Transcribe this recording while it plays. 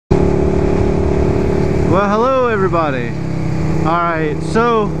Well, hello everybody. Alright,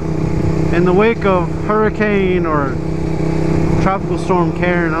 so in the wake of Hurricane or Tropical Storm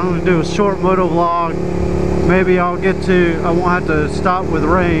Karen, I'm going to do a short moto vlog. Maybe I won't have to stop with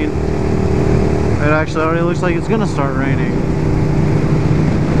rain. It actually already looks like it's going to start raining.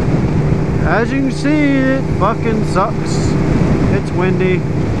 As you can see, it fucking sucks. It's windy.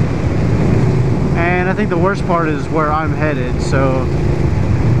 And I think the worst part is where I'm headed, so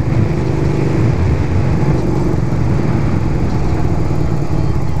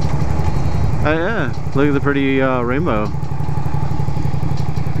yeah, look at the pretty rainbow.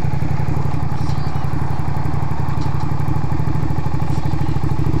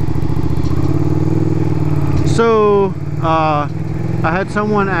 So I had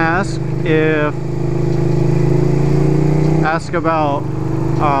someone ask about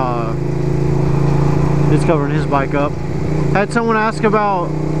he's covering his bike up. Had someone ask about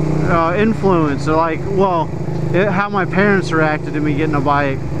influence, or like, well, how my parents reacted to me getting a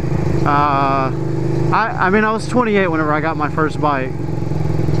bike. I mean, I was 28 whenever I got my first bike,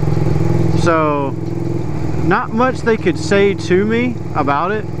 so not much they could say to me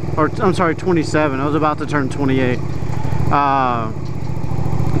about it. Or I'm sorry, 27. I was about to turn 28.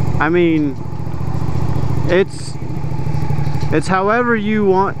 I mean, it's however you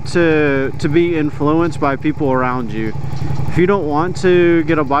want to be influenced by people around you. If you don't want to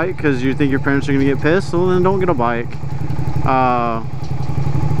get a bike because you think your parents are gonna get pissed, well then don't get a bike.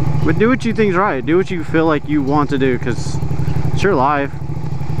 But do what you think's right. Do what you feel like you want to do, because it's your life.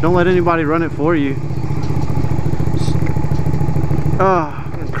 Don't let anybody run it for you.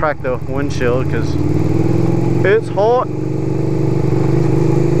 I'm gonna crack the windshield because it's hot.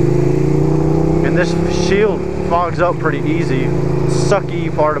 And this shield fogs up pretty easy.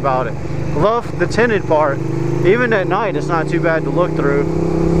 Sucky part about it. Love the tinted part. Even at night, it's not too bad to look through.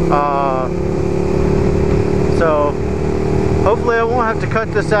 So hopefully I won't have to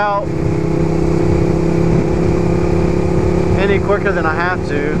cut this out any quicker than I have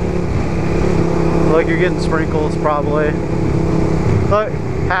to. Look, you're getting sprinkles probably. Look,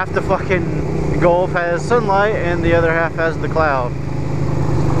 half the fucking Gulf has sunlight and the other half has the cloud.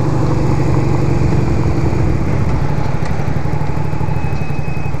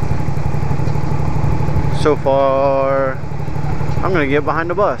 So far, I'm gonna get behind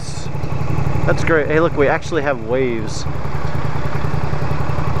the bus. That's great. Hey look, we actually have waves.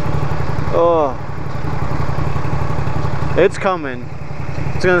 Oh, it's coming.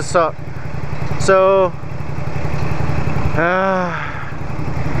 It's gonna suck. So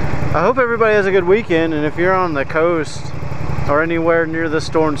I hope everybody has a good weekend, and if you're on the coast or anywhere near the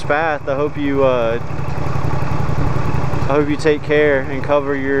storm's path, I hope you take care and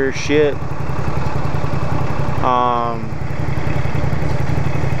cover your shit.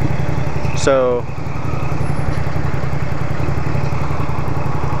 So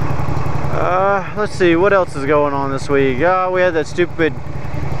let's see what else is going on this week. We had that stupid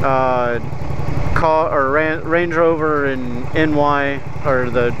Range Rover in NY, or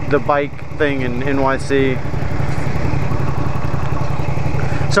the bike thing in NYC.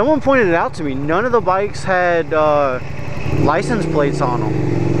 Someone pointed it out to me. None of the bikes had license plates on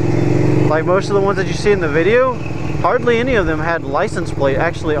them. Like most of the ones that you see in the video, hardly any of them had license plate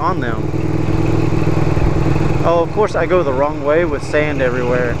actually on them. Oh, of course I go the wrong way with sand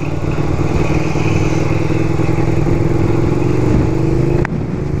everywhere.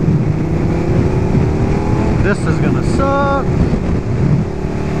 This is gonna suck.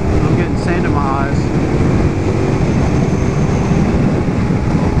 I'm getting sand in my eyes.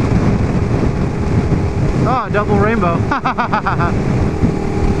 Oh, double rainbow.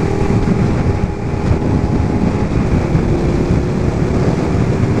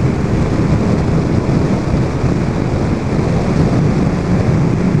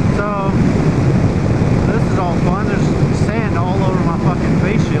 So, this is all fun. There's sand all over my fucking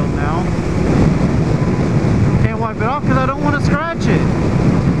face shield now. Wipe it off because I don't want to scratch it.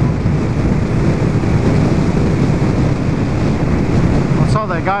 I saw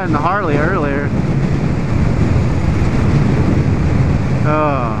that guy in the Harley earlier.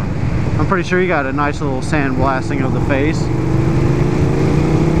 I'm pretty sure he got a nice little sand blasting of the face.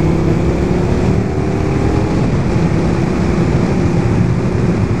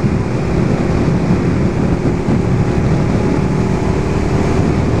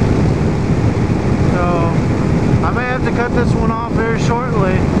 Cut this one off very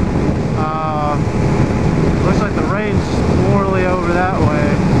shortly. Looks like the rain's more or less over that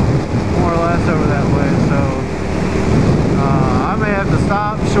way, so I may have to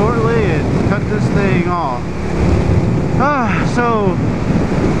stop shortly and cut this thing off. So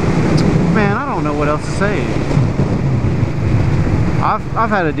man, I don't know what else to say. I've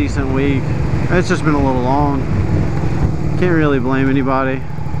had a decent week. It's just been a little long. Can't really blame anybody.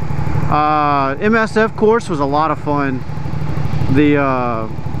 MSF course was a lot of fun. The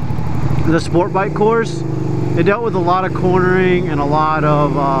sport bike course, it dealt with a lot of cornering and a lot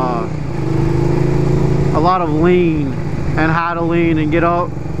of lean and how to lean and get up.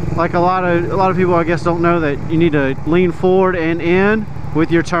 Like a lot of people, I guess, don't know that you need to lean forward and in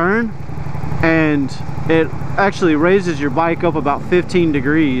with your turn, and it actually raises your bike up about 15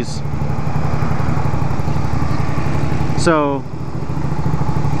 degrees. So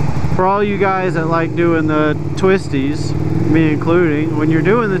for all you guys that like doing the twisties, me including, when you're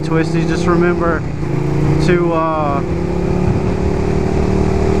doing the twisties, just remember to I've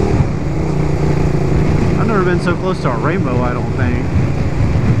never been so close to a rainbow, I don't think.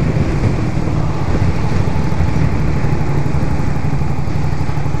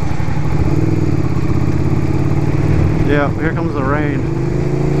 Yeah, here comes the rain.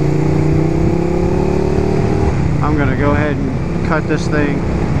 I'm gonna go ahead and cut this thing.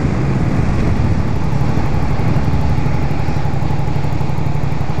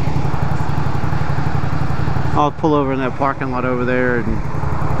 I'll pull over in that parking lot over there and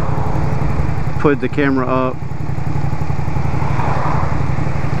put the camera up.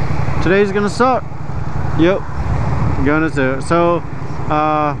 Today's gonna suck. Yep, gonna do. So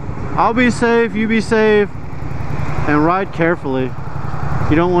I'll be safe, you be safe, and ride carefully.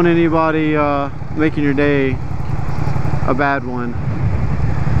 You don't want anybody making your day a bad one.